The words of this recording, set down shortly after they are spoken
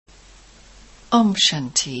Om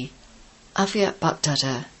Shanti, Avyat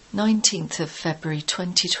Bhakdada, 19th of February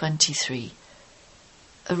 2023.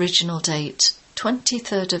 Original date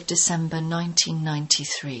 23rd of December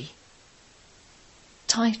 1993.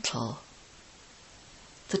 Title: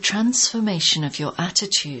 The Transformation of Your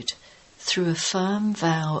Attitude Through a Firm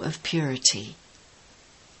Vow of Purity.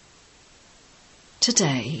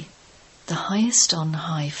 Today, the Highest on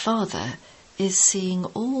High Father is seeing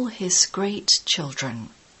all his great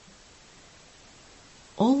children.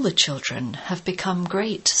 All the children have become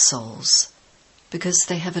great souls because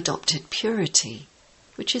they have adopted purity,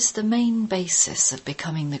 which is the main basis of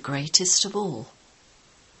becoming the greatest of all.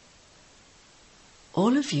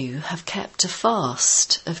 All of you have kept a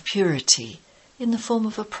fast of purity in the form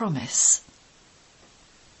of a promise.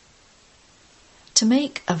 To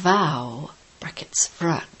make a vow, brackets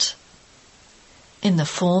vrat, in the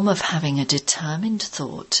form of having a determined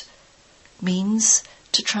thought means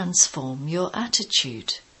to transform your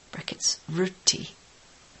attitude, brackets vritti.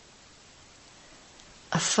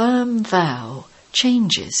 A firm vow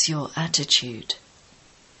changes your attitude.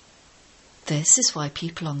 This is why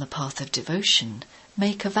people on the path of devotion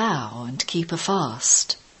make a vow and keep a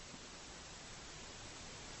fast.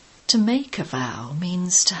 To make a vow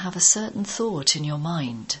means to have a certain thought in your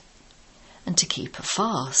mind, and to keep a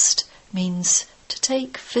fast means to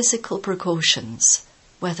take physical precautions,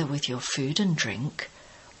 whether with your food and drink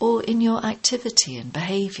or in your activity and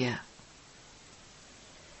behaviour.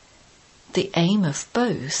 The aim of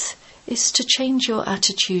both is to change your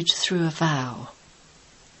attitude through a vow.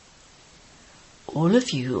 All of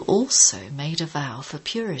you also made a vow for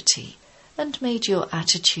purity and made your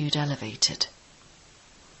attitude elevated.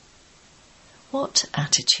 What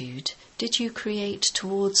attitude did you create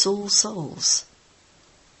towards all souls?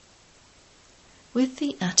 With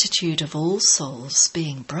the attitude of all souls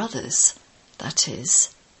being brothers, that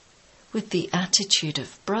is, with the attitude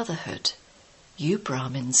of brotherhood, you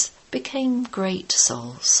Brahmins became great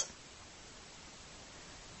souls.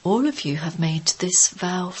 All of you have made this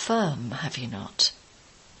vow firm, have you not?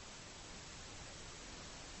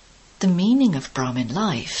 The meaning of Brahmin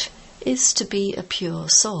life is to be a pure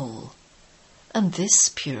soul, and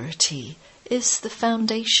this purity is the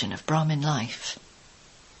foundation of Brahmin life.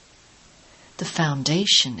 The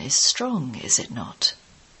foundation is strong, is it not?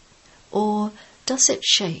 Or does it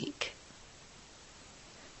shake?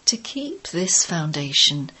 To keep this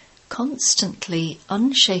foundation constantly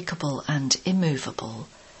unshakable and immovable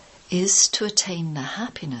is to attain the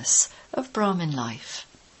happiness of Brahmin life.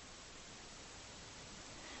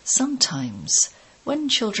 Sometimes, when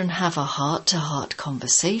children have a heart-to-heart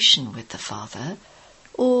conversation with the Father,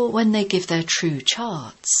 or when they give their true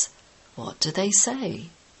charts, what do they say?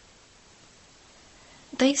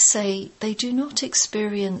 They say they do not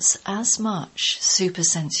experience as much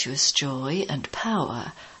supersensuous joy and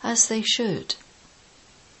power as they should.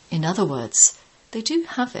 In other words, they do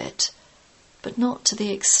have it, but not to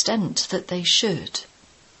the extent that they should.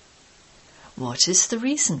 What is the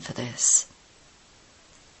reason for this?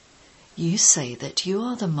 You say that you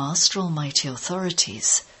are the Master Almighty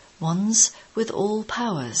authorities, ones with all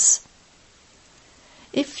powers.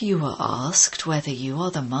 If you were asked whether you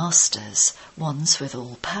are the masters, ones with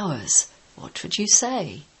all powers, what would you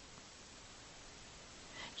say?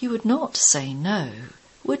 You would not say no,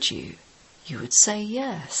 would you? You would say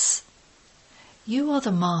yes. You are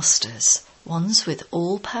the masters, ones with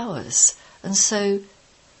all powers, and so,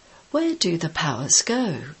 where do the powers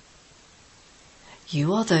go?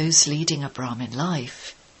 You are those leading a Brahmin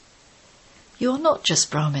life. You are not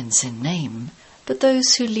just Brahmins in name, but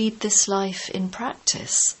those who lead this life in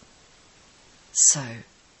practice. So,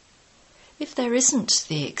 if there isn't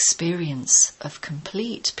the experience of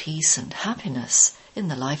complete peace and happiness in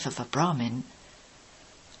the life of a Brahmin,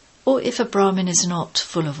 or if a Brahmin is not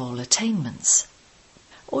full of all attainments,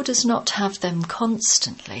 or does not have them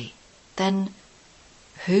constantly, then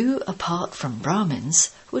who apart from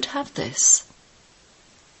Brahmins would have this?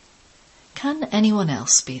 Can anyone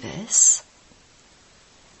else be this?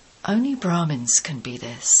 Only Brahmins can be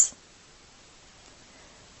this.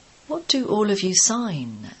 What do all of you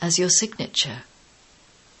sign as your signature?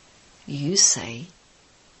 You say,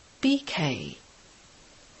 BK,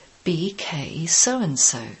 BK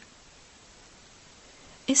so-and-so.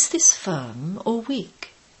 Is this firm or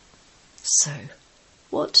weak? So,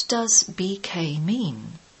 what does BK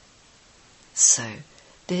mean? So,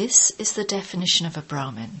 this is the definition of a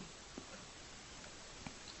Brahmin.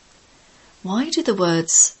 Why do the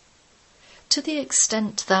words to the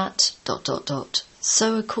extent that ...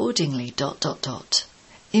 so accordingly ...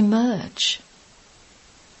 emerge?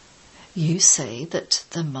 You say that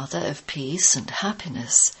the mother of peace and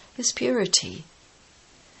happiness is purity.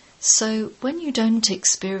 So when you don't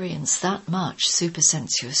experience that much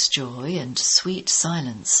supersensuous joy and sweet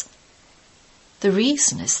silence, the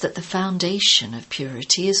reason is that the foundation of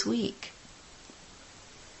purity is weak.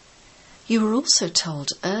 You were also told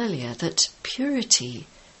earlier that purity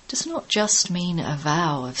does not just mean a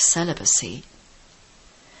vow of celibacy.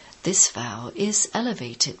 This vow is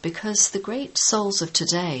elevated because the great souls of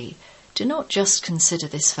today do not just consider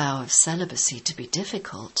this vow of celibacy to be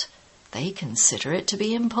difficult, they consider it to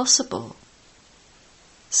be impossible.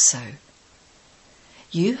 So,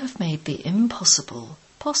 you have made the impossible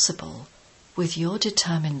possible with your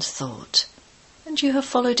determined thought, and you have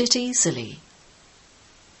followed it easily.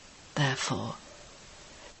 Therefore,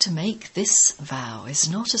 to make this vow is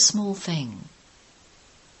not a small thing.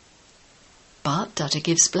 Bap Dada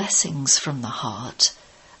gives blessings from the heart,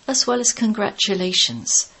 as well as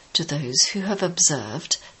congratulations to those who have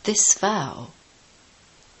observed this vow.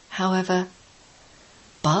 However,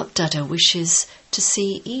 Bap Dada wishes to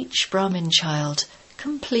see each Brahmin child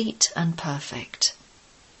complete and perfect.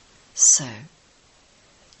 So,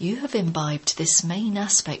 you have imbibed this main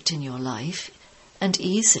aspect in your life and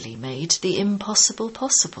easily made the impossible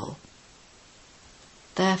possible.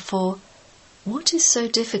 Therefore, what is so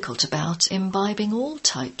difficult about imbibing all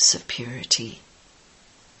types of purity?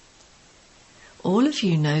 All of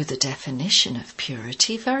you know the definition of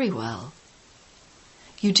purity very well.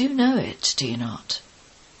 You do know it, do you not?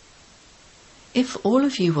 If all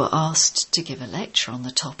of you were asked to give a lecture on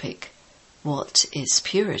the topic, "What is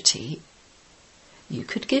purity?" you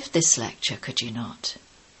could give this lecture, could you not?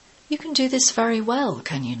 You can do this very well,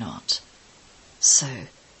 can you not? So,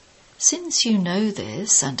 since you know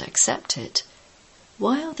this and accept it,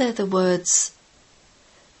 why are there the words,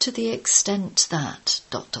 "to the extent that...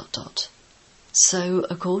 so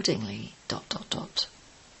accordingly...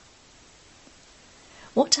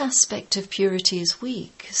 What aspect of purity is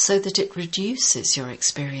weak so that it reduces your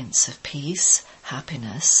experience of peace,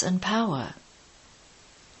 happiness and power?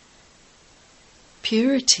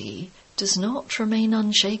 Purity does not remain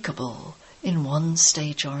unshakable in one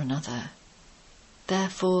stage or another.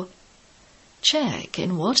 Therefore, check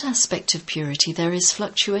in what aspect of purity there is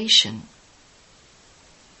fluctuation.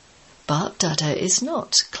 Bap Dada is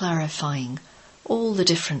not clarifying all the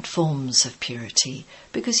different forms of purity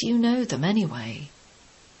because you know them anyway.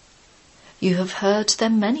 You have heard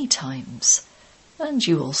them many times, and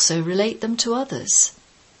you also relate them to others.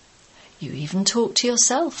 You even talk to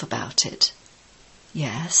yourself about it.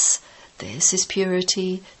 Yes, this is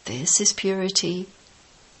purity, this is purity.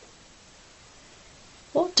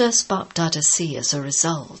 What does Bap Dada see as a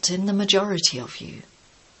result in the majority of you?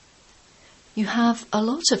 You have a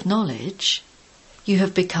lot of knowledge. You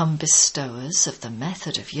have become bestowers of the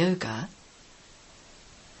method of yoga.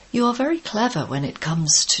 You are very clever when it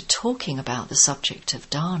comes to talking about the subject of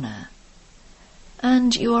dana.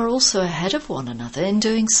 And you are also ahead of one another in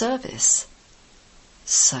doing service.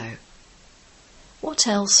 So, what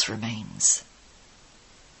else remains?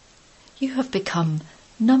 You have become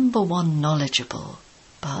number one knowledgeable,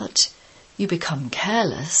 but you become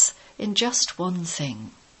careless in just one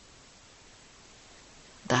thing.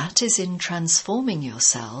 That is in transforming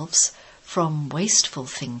yourselves from wasteful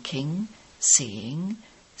thinking, seeing,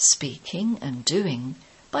 speaking and doing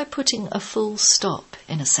by putting a full stop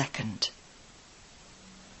in a second.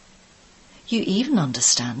 You even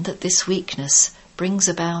understand that this weakness brings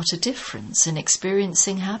about a difference in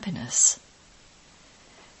experiencing happiness.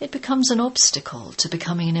 It becomes an obstacle to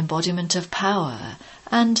becoming an embodiment of power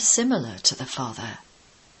and similar to the Father.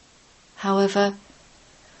 However,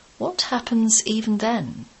 what happens even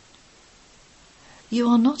then? You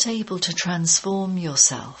are not able to transform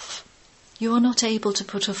yourself. You are not able to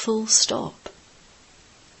put a full stop.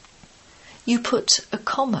 You put a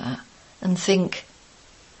comma and think,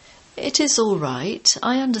 "It is all right,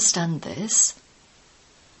 I understand this."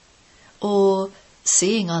 Or,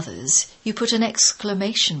 seeing others, you put an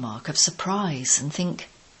exclamation mark of surprise and think,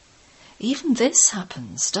 "Even this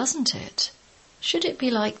happens, doesn't it? Should it be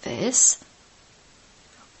like this?"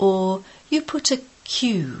 Or you put a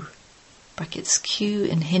Q, brackets Q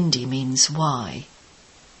in Hindi means why,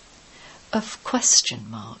 of question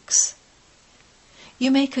marks. You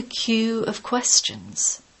make a queue of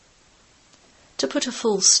questions. To put a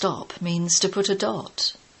full stop means to put a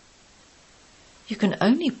dot. You can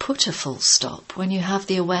only put a full stop when you have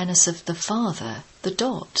the awareness of the Father, the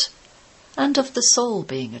dot, and of the soul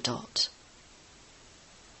being a dot.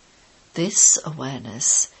 This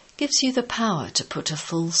awareness gives you the power to put a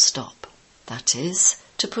full stop, that is,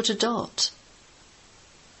 to put a dot.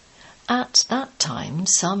 At that time,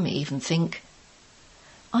 some even think,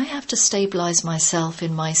 I have to stabilize myself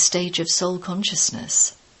in my stage of soul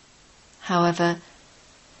consciousness. However,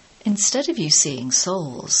 instead of you seeing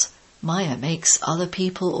souls, Maya makes other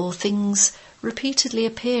people or things repeatedly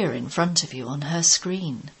appear in front of you on her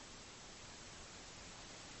screen.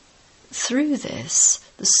 Through this,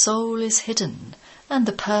 the soul is hidden, and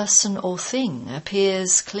the person or thing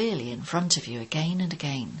appears clearly in front of you again and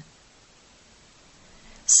again.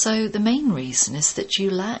 So the main reason is that you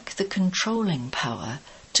lack the controlling power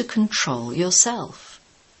to control yourself.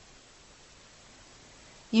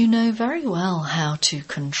 You know very well how to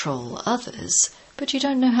control others, but you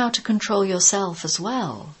don't know how to control yourself as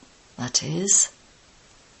well. That is,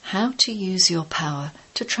 how to use your power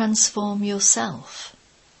to transform yourself.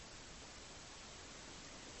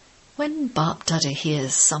 When Bap Dada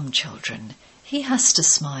hears some children, he has to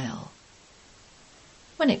smile.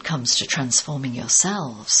 When it comes to transforming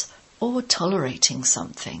yourselves, or tolerating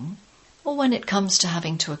something, or when it comes to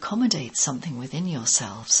having to accommodate something within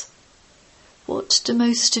yourselves, what do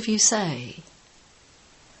most of you say?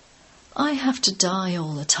 I have to die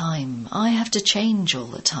all the time. I have to change all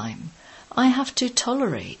the time. I have to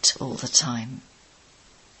tolerate all the time.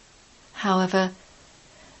 However,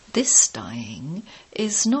 this dying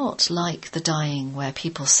is not like the dying where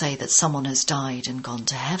people say that someone has died and gone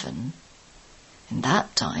to heaven. In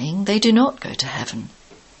that dying, they do not go to heaven.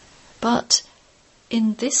 But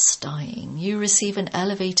in this dying, you receive an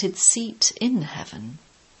elevated seat in heaven.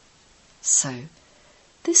 So,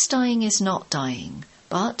 this dying is not dying,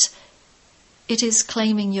 but it is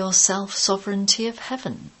claiming your self-sovereignty of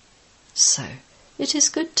heaven. So, it is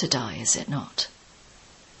good to die, is it not?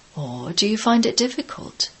 Or do you find it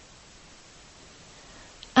difficult?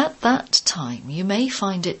 At that time, you may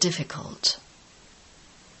find it difficult.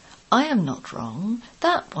 I am not wrong,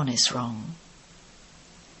 that one is wrong.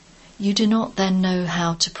 You do not then know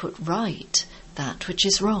how to put right that which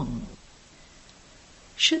is wrong.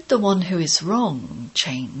 Should the one who is wrong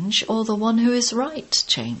change, or the one who is right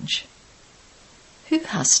change? Who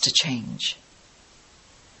has to change?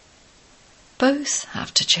 Both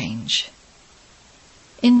have to change.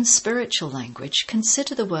 In spiritual language,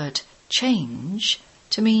 consider the word change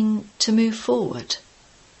to mean to move forward.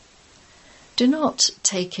 Do not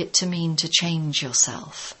take it to mean to change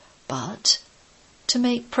yourself, but to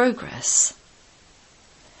make progress.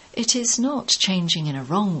 It is not changing in a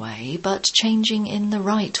wrong way, but changing in the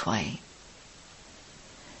right way.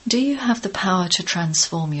 Do you have the power to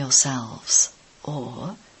transform yourselves,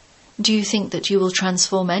 or do you think that you will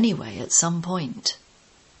transform anyway at some point?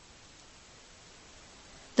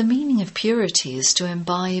 The meaning of purity is to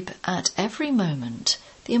imbibe at every moment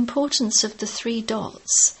the importance of the 3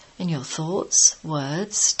 dots in your thoughts,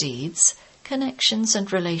 words, deeds, connections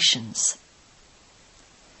and relations.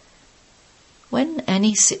 When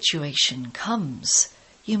any situation comes,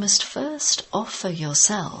 you must first offer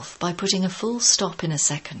yourself by putting a full stop in a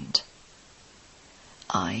second.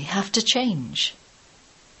 I have to change.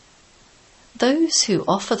 Those who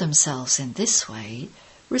offer themselves in this way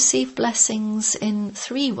receive blessings in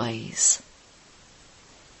 3 ways.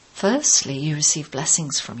 Firstly, you receive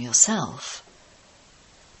blessings from yourself.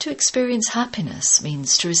 To experience happiness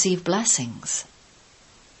means to receive blessings.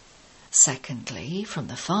 Secondly, from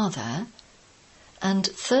the Father. And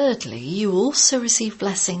thirdly, you also receive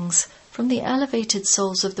blessings from the elevated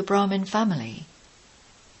souls of the Brahmin family.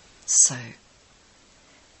 So,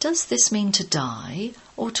 does this mean to die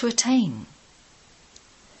or to attain?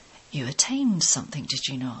 You attained something, did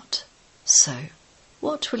you not? So,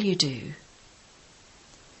 what will you do?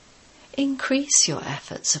 Increase your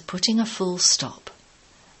efforts of putting a full stop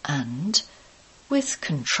and, with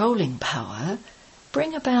controlling power,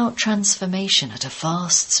 bring about transformation at a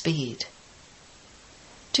fast speed.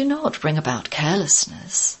 Do not bring about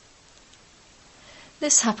carelessness.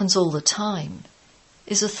 This happens all the time,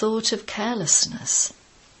 is a thought of carelessness.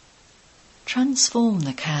 Transform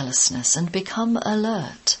the carelessness and become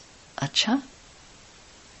alert. Acha?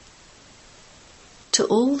 To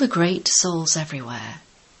all the great souls everywhere,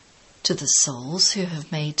 to the souls who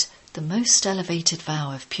have made the most elevated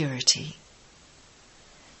vow of purity,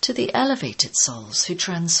 to the elevated souls who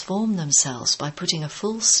transform themselves by putting a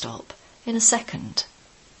full stop in a second,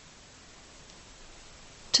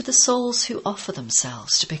 to the souls who offer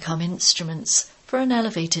themselves to become instruments for an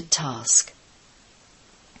elevated task,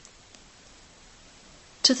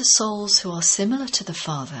 to the souls who are similar to the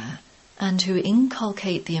Father and who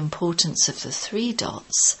inculcate the importance of the 3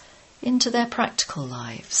 dots into their practical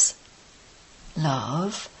lives.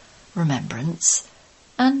 Love, remembrance,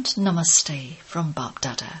 and Namaste from Bap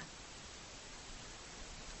Dada.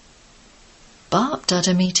 Bap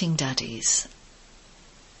Dada meeting daddies.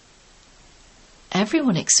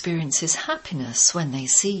 Everyone experiences happiness when they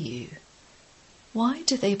see you. Why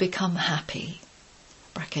do they become happy?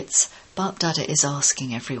 Brackets, Bap Dada is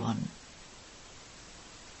asking everyone.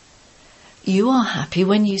 You are happy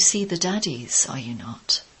when you see the daddies, are you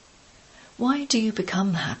not? Why do you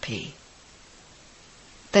become happy?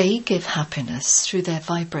 They give happiness through their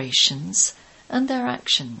vibrations and their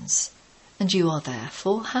actions, and you are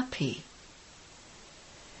therefore happy.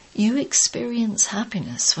 You experience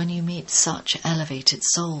happiness when you meet such elevated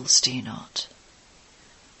souls, do you not?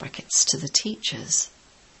 Brackets to the teachers.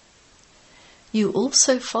 You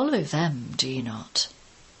also follow them, do you not?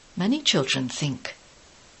 Many children think,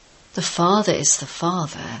 the Father is the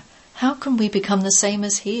Father, how can we become the same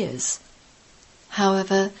as He is?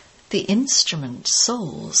 However, the instrument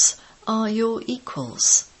souls are your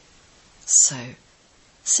equals. So,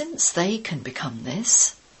 since they can become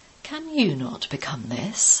this, can you not become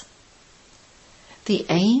this? The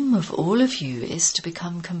aim of all of you is to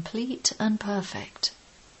become complete and perfect.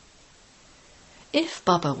 If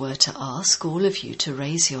Baba were to ask all of you to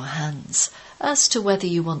raise your hands as to whether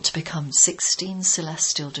you want to become 16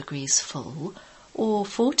 celestial degrees full or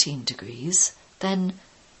 14 degrees, then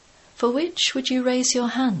for which would you raise your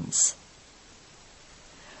hands?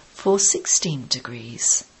 For 16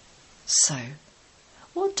 degrees. So,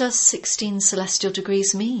 what does 16 celestial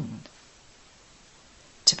degrees mean?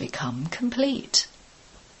 To become complete.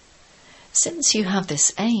 Since you have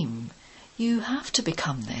this aim, you have to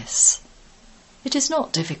become this. It is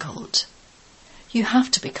not difficult. You have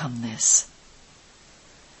to become this.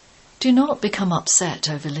 Do not become upset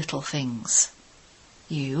over little things.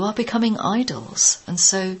 You are becoming idols, and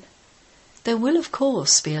so there will of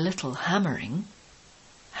course be a little hammering.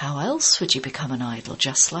 How else would you become an idol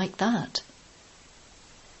just like that?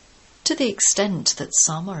 To the extent that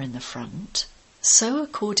some are in the front, so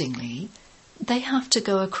accordingly they have to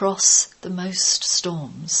go across the most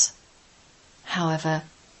storms. However,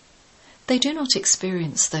 they do not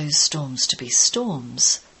experience those storms to be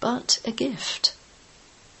storms, but a gift.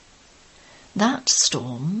 That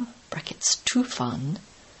storm, brackets tufan,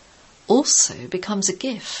 also becomes a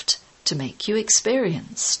gift to make you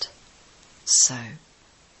experienced. So,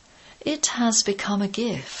 it has become a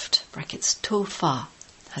gift, brackets tofa,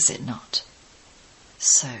 has it not?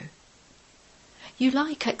 So, you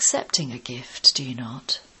like accepting a gift, do you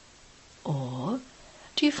not? Or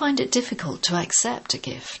do you find it difficult to accept a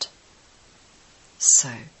gift?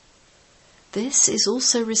 So, this is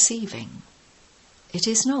also receiving. It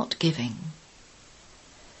is not giving.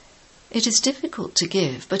 It is difficult to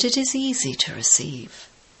give, but it is easy to receive.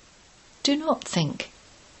 Do not think,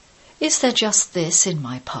 is there just this in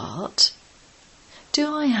my part?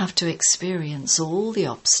 Do I have to experience all the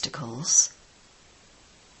obstacles?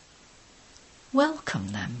 Welcome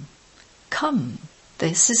them. Come,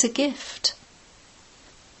 this is a gift.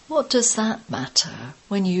 What does that matter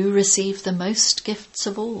when you receive the most gifts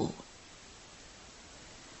of all?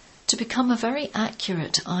 To become a very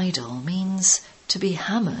accurate idol means to be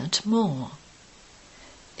hammered more.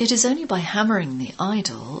 It is only by hammering the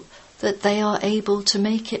idol that they are able to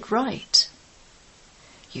make it right.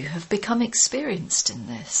 You have become experienced in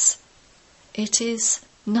this. It is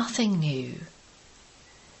nothing new.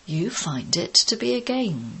 You find it to be a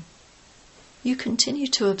game. You continue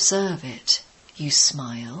to observe it. You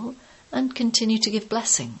smile and continue to give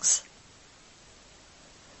blessings.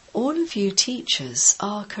 All of you teachers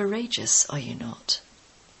are courageous, are you not?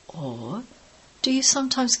 Or do you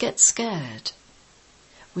sometimes get scared?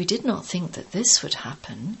 We did not think that this would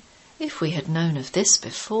happen. If we had known of this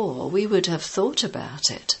before, we would have thought about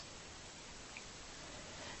it.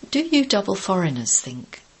 Do you double foreigners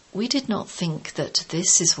think, we did not think that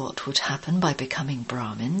this is what would happen by becoming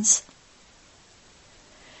Brahmins?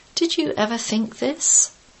 Did you ever think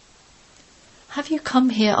this? Have you come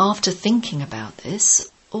here after thinking about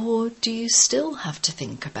this, or do you still have to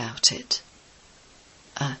think about it?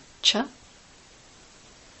 Acha?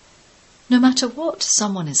 No matter what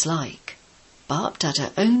someone is like, Bap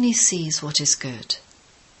Dada only sees what is good.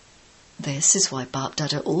 This is why Bap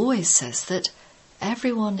Dada always says that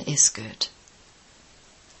everyone is good.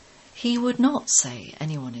 He would not say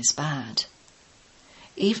anyone is bad.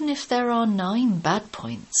 Even if there are 9 bad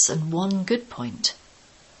points and 1 good point,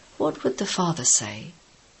 what would the Father say?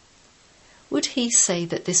 Would he say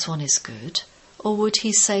that this one is good, or would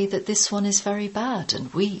he say that this one is very bad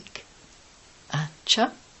and weak?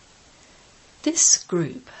 Acha? This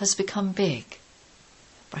group has become big.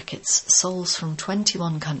 Brackets, souls from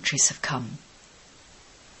 21 countries have come.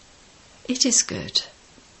 It is good.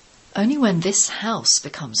 Only when this house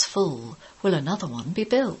becomes full will another one be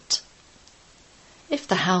built. If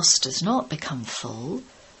the house does not become full,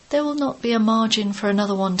 there will not be a margin for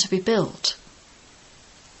another one to be built.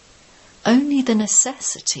 Only the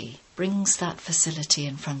necessity brings that facility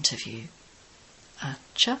in front of you.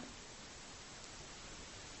 Acha.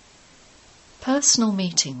 Personal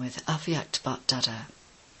meeting with Avyakt BapDada.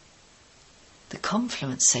 The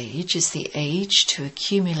confluence age is the age to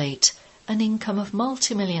accumulate an income of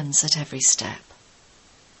multi-millions at every step.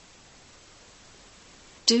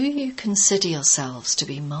 Do you consider yourselves to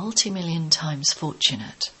be multi-million times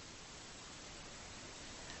fortunate?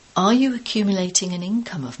 Are you accumulating an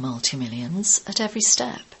income of multi-millions at every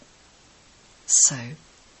step? So,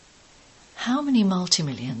 how many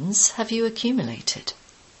multi-millions have you accumulated?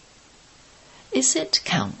 Is it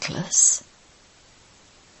countless?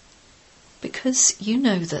 Because you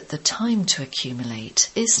know that the time to accumulate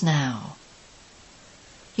is now.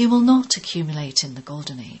 You will not accumulate in the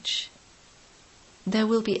Golden Age. There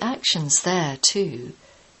will be actions there too,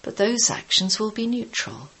 but those actions will be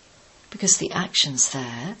neutral, because the actions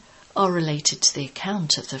there are related to the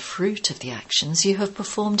account of the fruit of the actions you have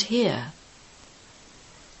performed here.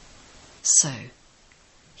 So,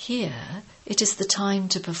 here it is the time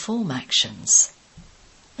to perform actions,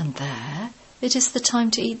 and there it is the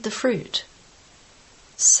time to eat the fruit.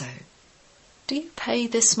 So, do you pay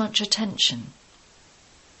this much attention?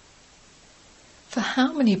 For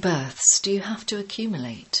how many births do you have to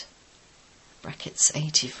accumulate? Brackets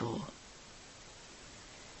 84.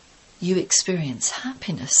 You experience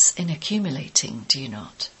happiness in accumulating, do you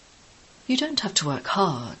not? You don't have to work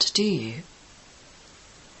hard, do you?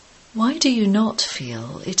 Why do you not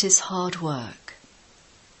feel it is hard work?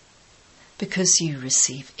 Because you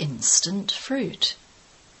receive instant fruit.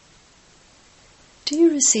 Do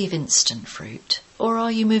you receive instant fruit, or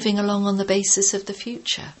are you moving along on the basis of the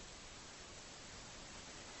future?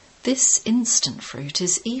 This instant fruit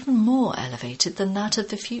is even more elevated than that of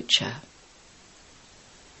the future.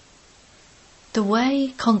 The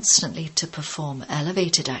way constantly to perform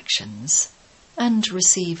elevated actions and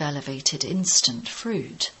receive elevated instant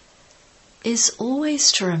fruit is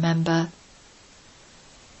always to remember,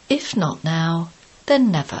 if not now,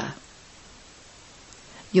 then never.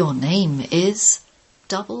 Your name is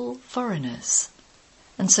Double Foreigners,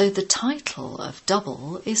 and so the title of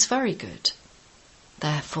double is very good.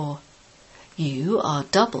 Therefore, you are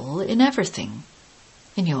double in everything,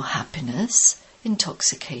 in your happiness,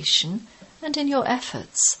 intoxication, and in your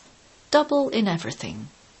efforts, double in everything.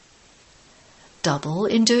 Double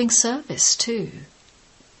in doing service too.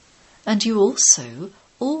 And you also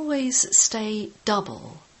always stay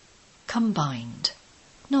double, combined,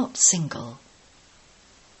 not single.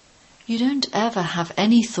 You don't ever have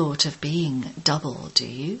any thought of being double, do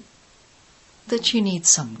you? That you need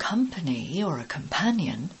some company or a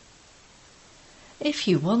companion. If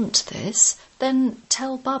you want this, then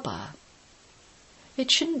tell Baba. It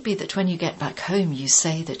shouldn't be that when you get back home you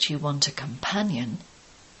say that you want a companion.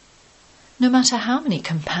 No matter how many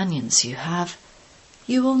companions you have,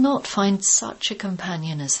 you will not find such a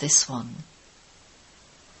companion as this one.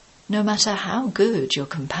 No matter how good your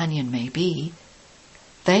companion may be,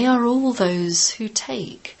 they are all those who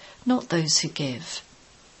take, not those who give.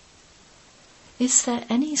 Is there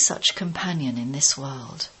any such companion in this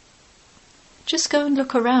world? Just go and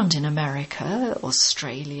look around in America,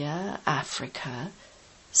 Australia, Africa.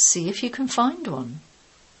 See if you can find one.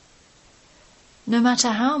 No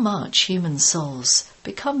matter how much human souls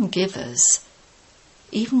become givers,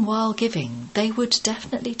 even while giving, they would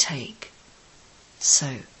definitely take.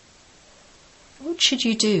 So, what should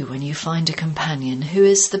you do when you find a companion who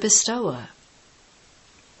is the bestower?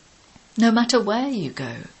 No matter where you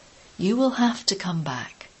go, you will have to come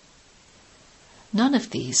back. None of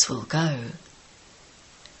these will go.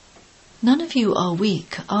 None of you are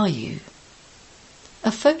weak, are you?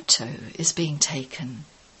 A photo is being taken.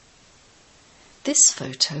 This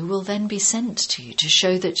photo will then be sent to you to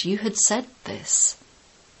show that you had said this.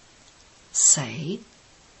 Say,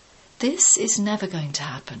 this is never going to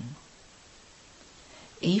happen.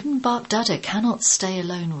 Even BapDada cannot stay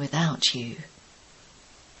alone without you.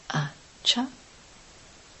 Acha.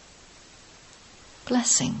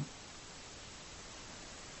 Blessing.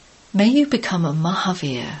 May you become a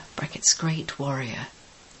Mahavir, brackets great warrior,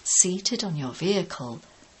 seated on your vehicle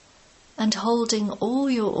and holding all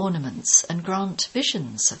your ornaments, and grant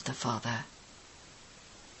visions of the Father.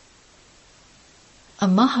 A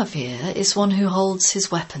Mahavir is one who holds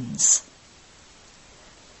his weapons.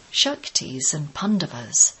 Shaktis and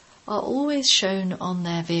Pandavas are always shown on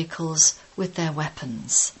their vehicles with their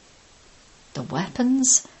weapons. The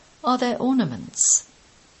weapons are their ornaments.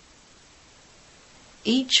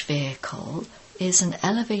 Each vehicle is an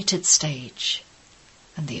elevated stage,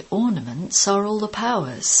 and the ornaments are all the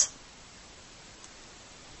powers.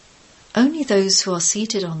 Only those who are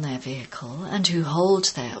seated on their vehicle and who hold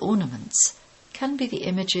their ornaments can be the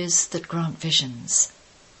images that grant visions,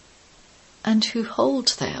 and who hold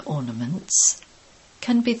their ornaments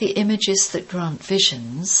can be the images that grant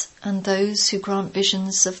visions and those who grant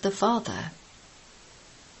visions of the Father.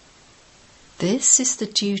 This is the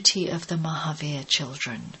duty of the Mahavir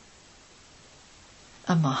children.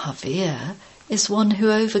 A Mahavir is one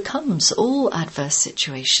who overcomes all adverse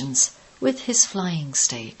situations with his flying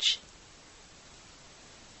stage.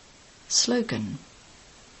 Slogan: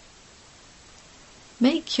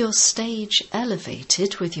 make your stage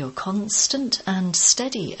elevated with your constant and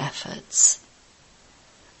steady efforts,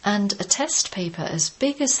 and a test paper as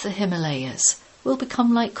big as the Himalayas will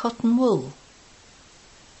become like cotton wool.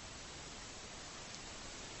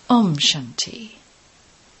 Om Shanti.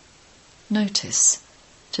 Notice,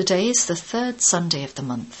 today is the third Sunday of the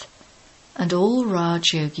month, and all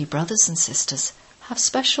Raj Yogi brothers and sisters have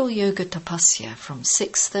special yoga tapasya from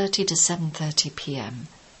 6:30 to 7:30 p.m.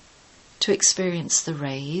 to experience the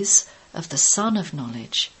rays of the Sun of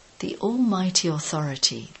Knowledge, the Almighty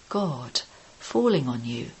Authority, God, falling on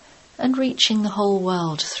you and reaching the whole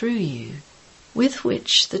world through you, with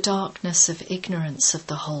which the darkness of ignorance of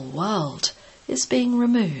the whole world is being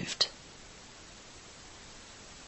removed.